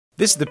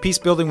This is the Peace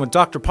Building with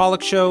Dr.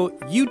 Pollock show.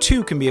 You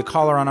too can be a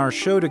caller on our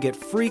show to get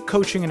free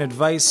coaching and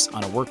advice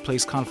on a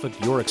workplace conflict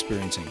you're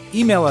experiencing.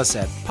 Email us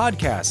at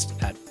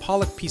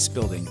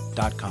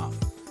podcast@pollockpeacebuilding.com.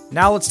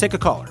 Now let's take a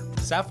caller.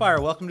 Sapphire,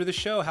 welcome to the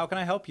show. How can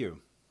I help you?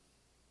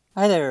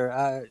 Hi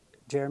there,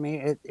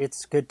 Jeremy.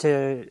 It's good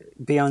to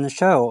be on the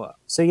show.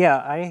 So yeah,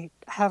 I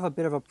have a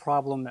bit of a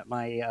problem at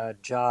my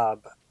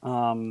job.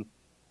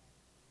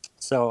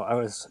 So I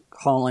was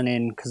calling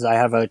in because I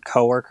have a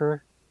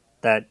coworker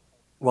that,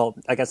 well,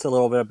 I guess a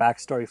little bit of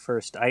backstory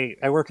first. I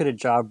work at a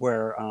job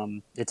where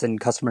it's in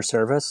customer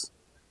service,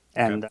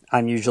 and okay.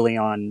 I'm usually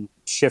on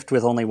shift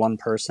with only one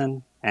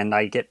person, and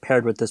I get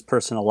paired with this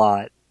person a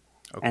lot,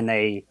 okay. And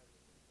they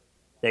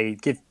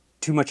give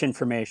too much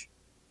information.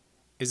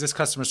 Is this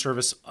customer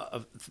service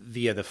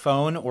via the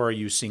phone, or are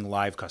you seeing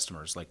live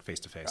customers, like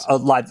face-to-face?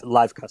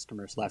 Live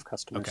customers.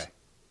 Okay,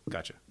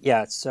 gotcha.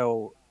 Yeah,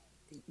 so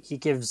he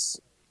gives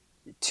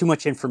too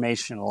much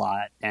information a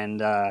lot,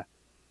 and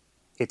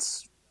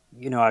it's,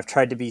 I've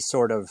tried to be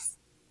sort of,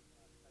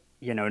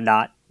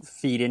 not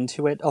feed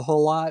into it a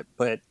whole lot,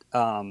 but,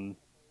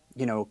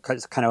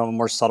 it's kind of a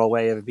more subtle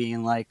way of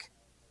being like,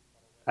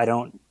 I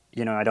don't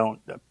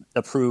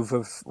approve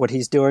of what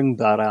he's doing,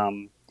 but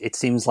it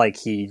seems like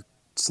he's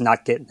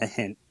not getting a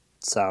hint.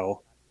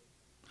 So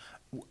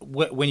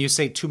when you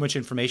say too much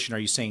information, are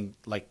you saying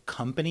like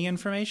company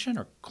information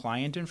or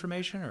client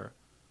information, or?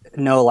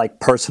 No, like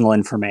personal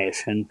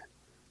information.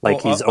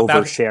 Like he's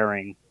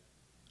oversharing.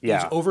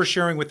 Yeah. He's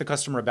oversharing with the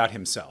customer about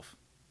himself.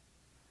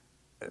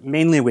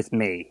 Mainly with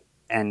me.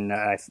 And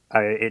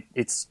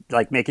it's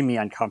like making me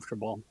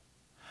uncomfortable.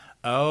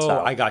 Oh,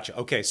 so, I got you.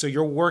 Okay. So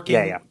you're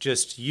working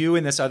just you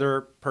and this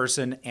other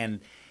person, and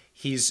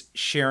he's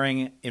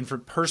sharing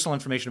personal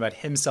information about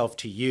himself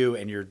to you,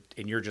 and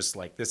you're just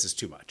like, this is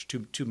too much,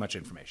 too much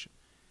information.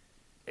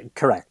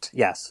 Correct.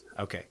 Yes.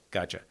 Okay.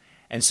 Gotcha.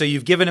 And so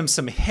you've given him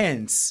some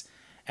hints,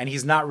 and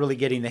he's not really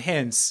getting the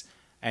hints.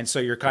 And so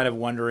you're kind of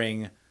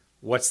wondering,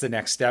 what's the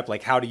next step?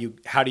 Like, how do you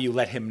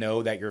let him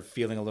know that you're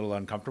feeling a little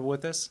uncomfortable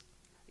with this?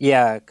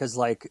 Yeah, because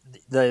like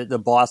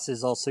the boss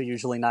is also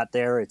usually not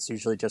there. It's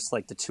usually just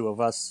like the two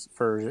of us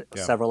for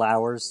several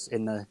hours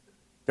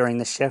during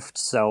the shift.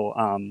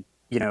 So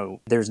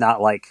there's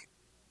not like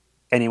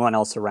anyone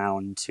else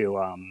around to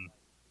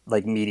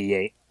like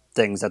mediate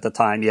things at the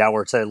time. Yeah,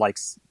 or to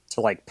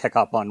pick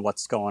up on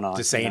what's going on.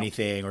 To say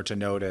anything or to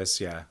notice.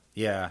 Yeah.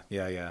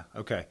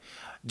 Okay.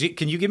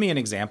 Can you give me an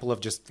example of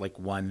just like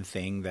one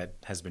thing that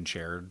has been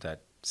shared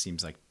that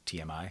seems like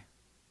TMI?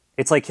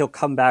 It's like he'll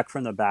come back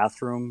from the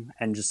bathroom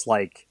and just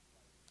like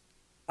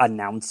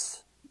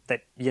announce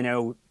that,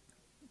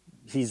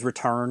 he's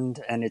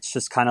returned, and it's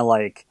just kind of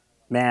like,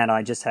 man,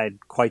 I just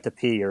had quite the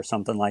pee or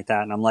something like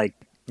that. And I'm like,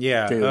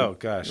 yeah, dude, oh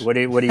gosh, what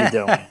are you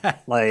doing?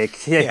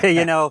 Like,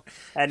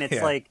 and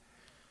it's like,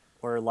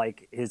 or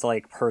like his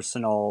like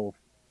personal,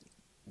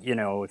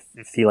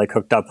 if he like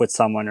hooked up with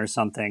someone or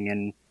something,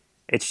 and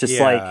it's just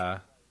like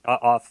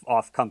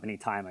off company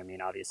time. I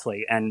mean,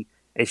 obviously. And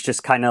it's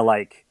just kind of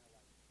like,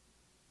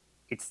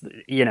 it's,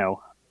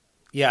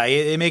 Yeah,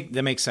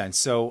 that makes sense.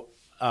 So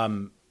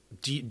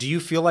do you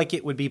feel like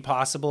it would be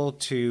possible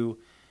to,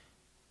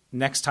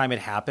 next time it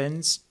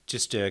happens,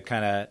 just to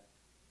kind of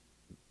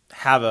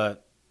have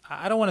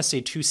I don't want to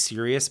say too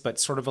serious, but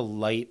sort of a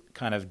light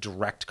kind of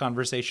direct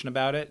conversation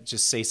about it?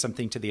 Just say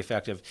something to the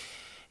effect of,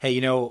 hey,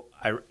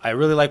 I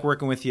really like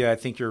working with you. I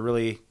think you're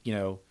really,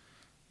 you're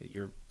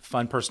a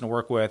fun person to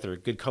work with, or a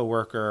good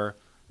coworker.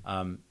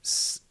 I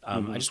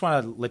just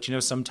want to let you know,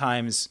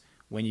 sometimes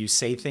when you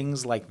say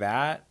things like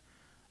that,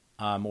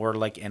 or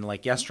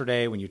like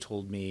yesterday when you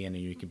told me, and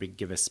you can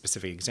give a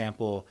specific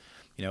example,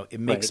 it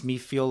makes me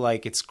feel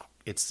like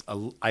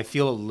I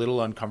feel a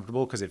little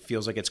uncomfortable, because it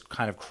feels like it's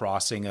kind of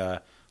crossing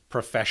a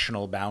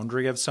professional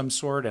boundary of some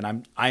sort,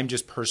 and I'm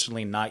just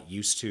personally not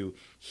used to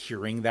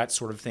hearing that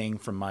sort of thing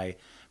from my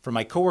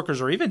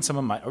coworkers, or even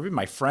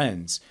my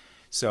friends.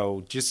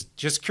 So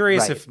just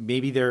curious if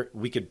maybe do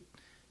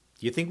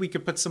you think we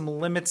could put some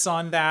limits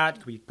on that?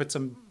 Could we put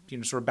some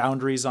sort of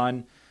boundaries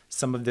on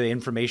some of the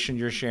information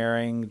you're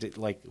sharing?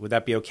 Like, would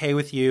that be okay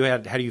with you? How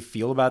do you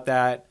feel about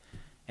that?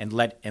 And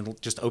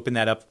just open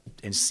that up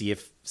and see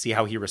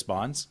how he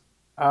responds.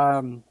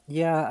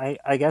 Yeah,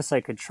 I guess I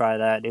could try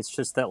that. It's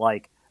just that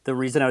like the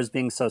reason I was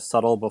being so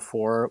subtle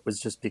before was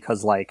just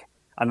because like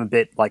I'm a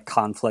bit like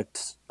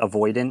conflict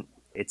avoidant.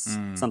 It's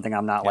something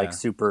I'm not like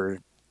super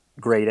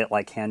great at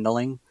like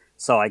handling.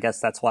 So I guess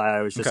that's why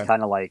I was just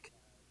kind of like,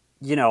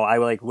 I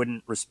like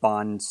wouldn't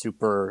respond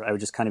super. I would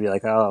just kind of be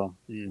like, oh,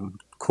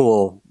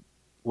 cool,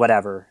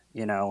 whatever,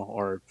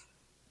 or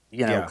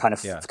kind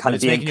of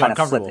being kind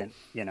of flippant,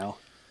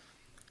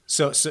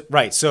 So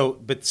right.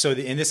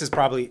 And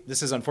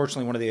this is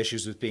unfortunately one of the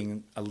issues with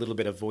being a little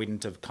bit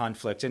avoidant of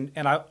conflict. And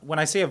when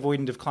I say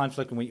avoidant of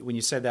conflict, when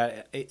you said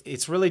that,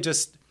 it's really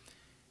just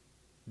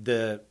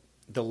the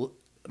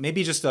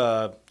maybe just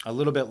a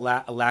little bit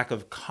a lack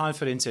of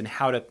confidence in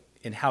how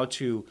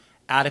to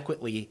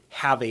adequately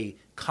have a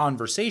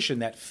conversation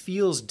that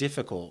feels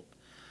difficult,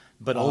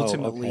 but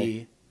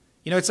ultimately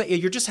It's like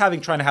you're just trying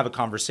to have a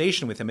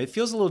conversation with him. It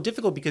feels a little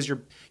difficult because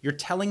you're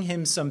telling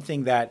him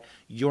something that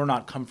you're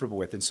not comfortable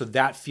with, and so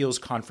that feels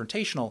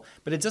confrontational.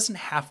 But it doesn't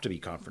have to be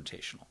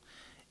confrontational.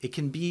 It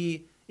can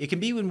be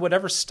in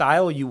whatever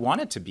style you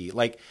want it to be.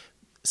 Like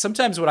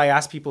sometimes what I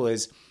ask people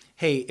is,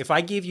 hey, if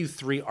I gave you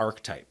 3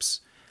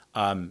 archetypes,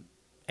 and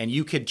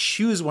you could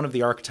choose one of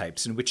the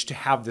archetypes in which to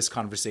have this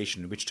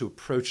conversation, in which to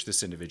approach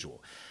this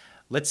individual.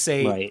 Let's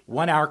say Right.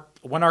 one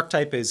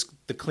archetype is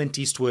the Clint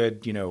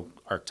Eastwood,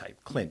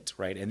 archetype, Clint,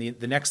 right? And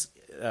the next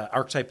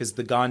archetype is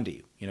the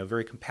Gandhi,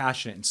 very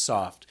compassionate and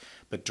soft,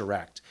 but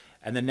direct.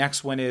 And the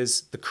next one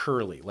is the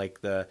Curly,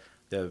 like the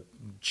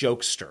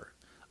jokester.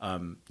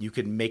 You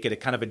could make it a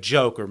kind of a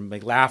joke or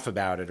laugh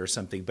about it or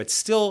something, but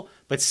still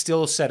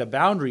set a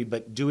boundary,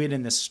 but do it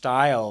in the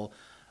style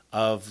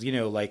of,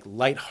 like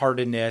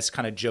lightheartedness,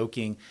 kind of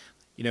joking.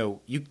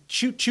 You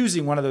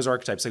choosing one of those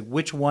archetypes, like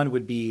which one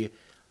would be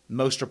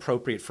most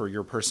appropriate for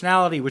your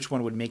personality, which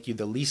one would make you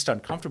the least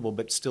uncomfortable,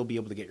 but still be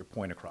able to get your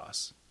point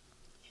across.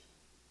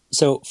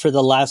 So for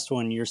the last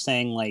one, you're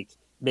saying like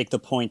make the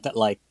point that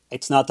like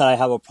it's not that I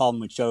have a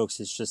problem with jokes,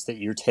 it's just that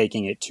you're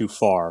taking it too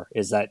far.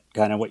 Is that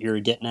kind of what you're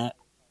getting at?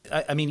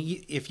 I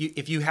mean, if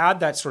you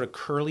had that sort of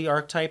curly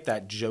archetype,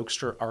 that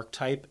jokester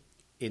archetype,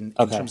 in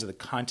Okay. terms of the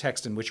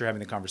context in which you're having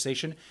the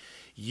conversation,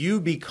 you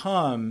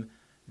become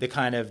the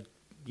kind of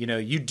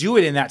you do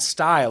it in that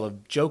style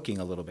of joking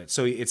a little bit.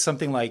 So it's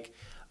something like,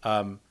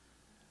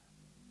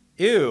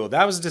 "Ew,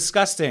 that was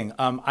disgusting.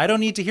 I don't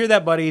need to hear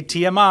that, buddy.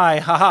 TMI,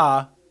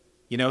 haha."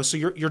 So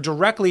you're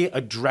directly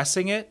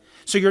addressing it.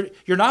 So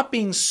you're not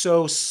being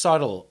so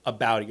subtle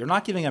about it. You're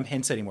not giving them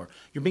hints anymore.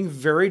 You're being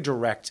very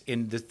direct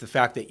in the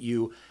fact that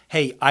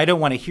hey, I don't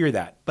want to hear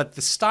that. But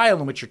the style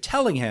in which you're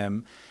telling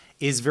him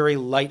is very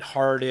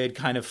lighthearted,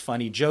 kind of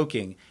funny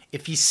joking.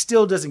 If he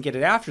still doesn't get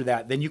it after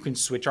that, then you can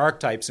switch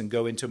archetypes and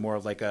go into more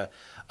of like a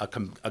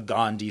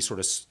Gandhi sort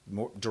of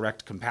more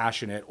direct,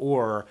 compassionate,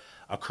 or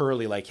a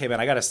Curly like, hey man,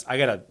 I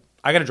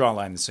gotta draw a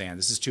line in the sand.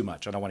 This is too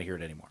much. I don't want to hear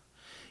it anymore.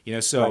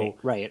 So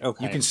Right.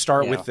 Okay. you can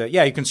start Yeah. with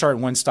you can start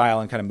in one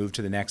style and kind of move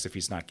to the next if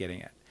he's not getting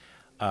it.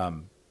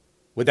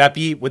 Would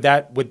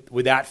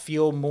that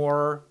feel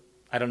more,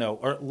 I don't know,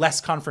 or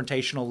less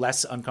confrontational,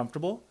 less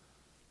uncomfortable?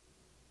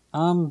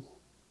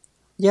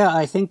 Yeah,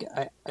 I think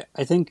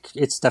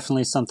it's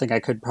definitely something I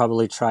could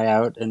probably try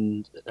out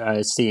and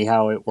see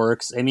how it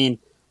works. I mean,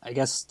 I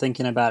guess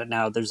thinking about it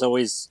now, there's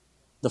always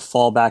the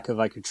fallback of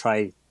I could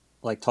try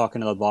like talking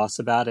to the boss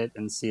about it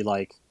and see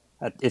like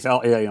if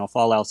if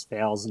all else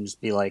fails and just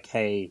be like,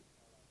 hey,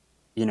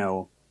 you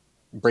know,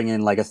 bring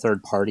in like a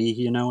third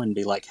party, and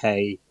be like,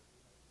 hey,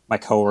 my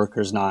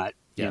coworker's not,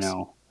 Yes.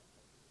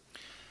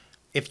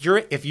 If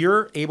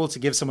you're able to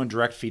give someone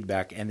direct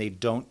feedback and they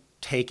don't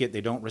take it,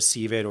 they don't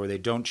receive it, or they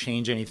don't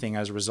change anything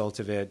as a result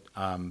of it,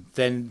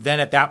 then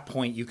at that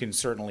point you can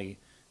certainly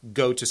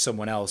go to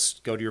someone else,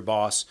 go to your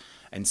boss,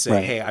 and say,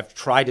 Right. "Hey, I've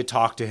tried to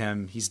talk to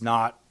him. He's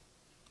not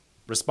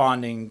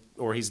responding,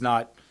 or he's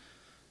not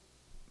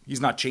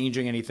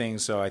changing anything.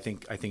 So I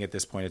think at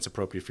this point it's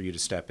appropriate for you to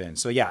step in."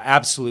 So yeah,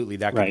 absolutely,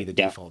 that could be Right.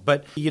 the Yeah. default.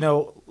 But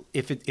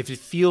if it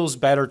feels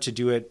better to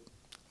do it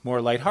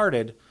more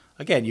lighthearted,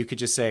 again, you could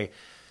just say,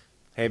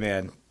 "Hey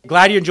man,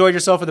 glad you enjoyed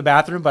yourself in the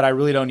bathroom, but I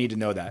really don't need to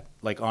know that.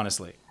 Like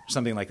honestly,"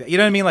 something like that. You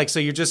know what I mean? Like, so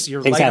you're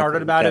Exactly.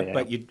 lighthearted about Yeah, it, yeah.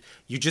 but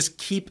you just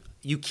keep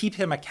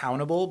him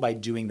accountable by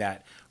doing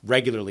that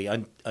regularly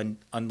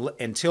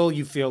until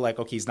you feel like,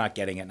 okay, he's not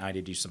getting it and I need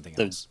to do something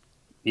So, else.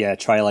 yeah,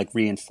 try like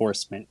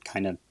reinforcement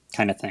kind of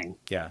thing.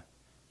 Yeah.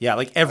 Yeah,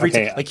 like every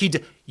Okay. time, like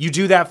you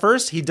do that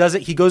first, he does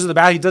it, he goes to the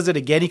bathroom, he does it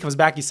again, he comes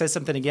back, he says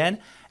something again,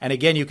 and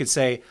again you could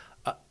say,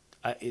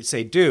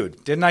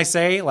 dude, didn't I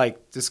say,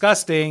 like,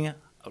 disgusting,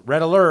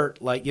 red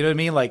alert, like, you know what I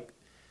mean, like,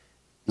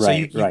 so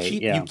Right. you Right.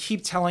 keep Yeah. you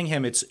keep telling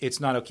him it's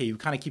not okay. You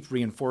kind of keep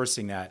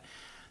reinforcing that,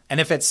 and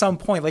if at some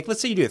point, like,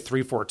 let's say you do it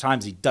 3-4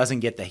 times, he doesn't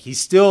get that, he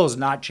still is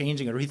not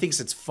changing it, or he thinks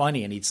it's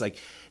funny, and he's like,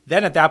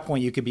 then at that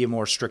point you could be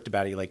more strict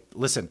about it. You're like,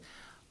 listen,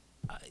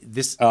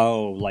 this.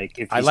 Oh, like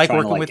if I he's like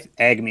trying to working like with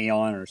egg me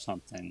on or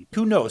something.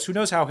 Who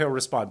knows how he'll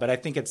respond, but I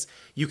think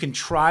you can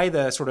try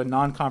the sort of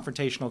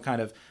non-confrontational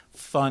kind of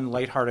fun,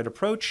 lighthearted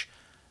approach,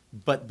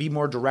 but be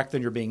more direct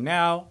than you're being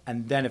now.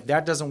 And then if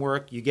that doesn't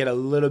work, you get a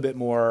little bit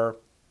more,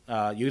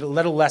 you get a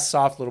little less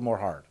soft, a little more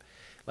hard.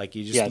 Like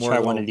you just Yeah, more try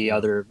a one little, of the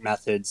other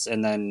methods,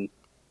 and then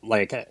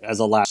like as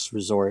a last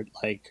resort,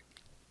 like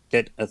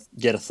get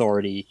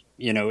authority,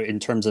 in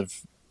terms of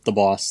the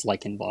boss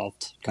like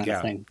involved kind of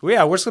yeah. thing. Well,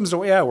 yeah, worst comes to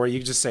where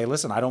you just say,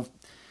 listen, I don't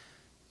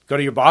go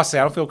to your boss, say,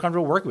 I don't feel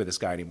comfortable working with this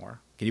guy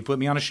anymore. Can you put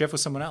me on a shift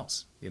with someone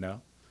else?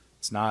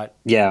 It's not,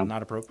 Yeah,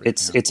 not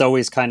appropriate. it's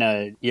always kind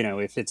of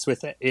if it's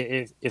with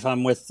if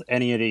I'm with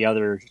any of the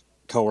other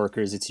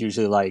coworkers, it's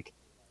usually like,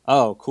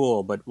 oh,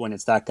 cool. But when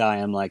it's that guy,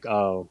 I'm like,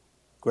 oh,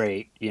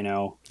 great.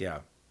 Yeah.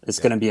 It's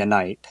gonna be a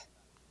night.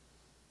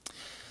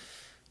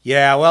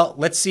 Yeah, well,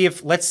 let's see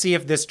if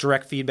this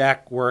direct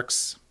feedback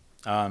works.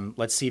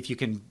 Let's see if you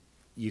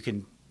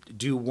can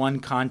do one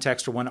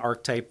context or one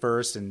archetype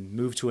first and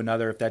move to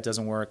another if that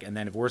doesn't work, and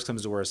then if worse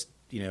comes to worse,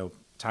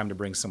 time to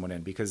bring someone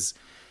in, because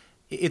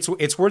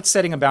it's worth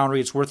setting a boundary.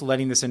 It's worth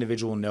letting this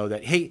individual know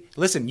that, hey,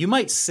 listen, you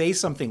might say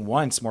something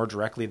once more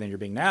directly than you're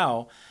being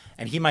now,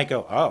 and he might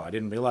go, oh, I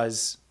didn't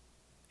realize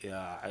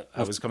I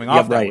was coming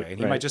off that way, and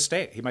he might just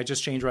stay. He might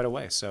just change right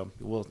away. So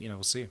we'll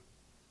see.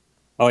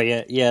 Oh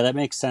yeah, that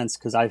makes sense,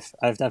 because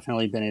I've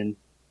definitely been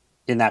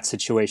in that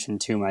situation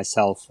too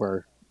myself,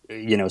 where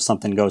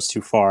something goes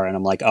too far, and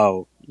I'm like,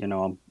 oh,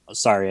 I'm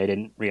sorry, I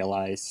didn't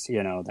realize,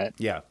 that.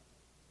 Yeah.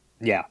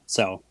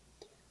 So.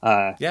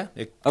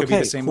 It could be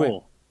the same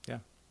way. Yeah.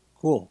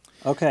 Cool.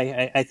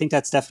 Okay, I think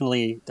that's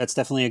definitely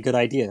a good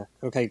idea.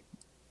 Okay,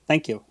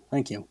 thank you.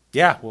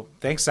 Yeah. Well,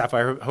 thanks,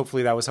 Sapphire.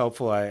 Hopefully that was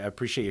helpful. I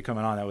appreciate you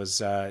coming on. That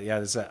was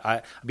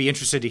I'd be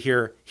interested to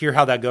hear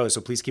how that goes.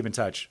 So please keep in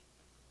touch.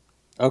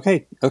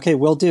 Okay,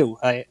 will do.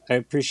 I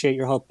appreciate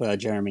your help,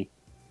 Jeremy.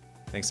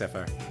 Thanks,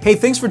 Sapphire. Hey,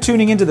 thanks for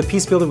tuning into the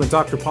Peace Building with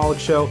Dr. Pollack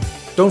show.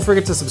 Don't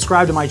forget to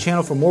subscribe to my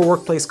channel for more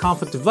workplace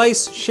conflict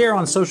advice. Share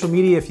on social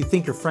media if you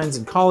think your friends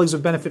and colleagues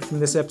would benefit from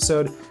this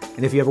episode.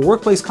 And if you have a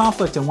workplace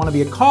conflict and want to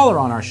be a caller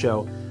on our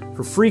show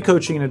for free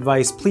coaching and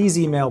advice, please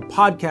email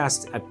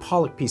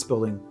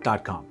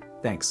podcast@pollackpeacebuilding.com.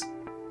 Thanks.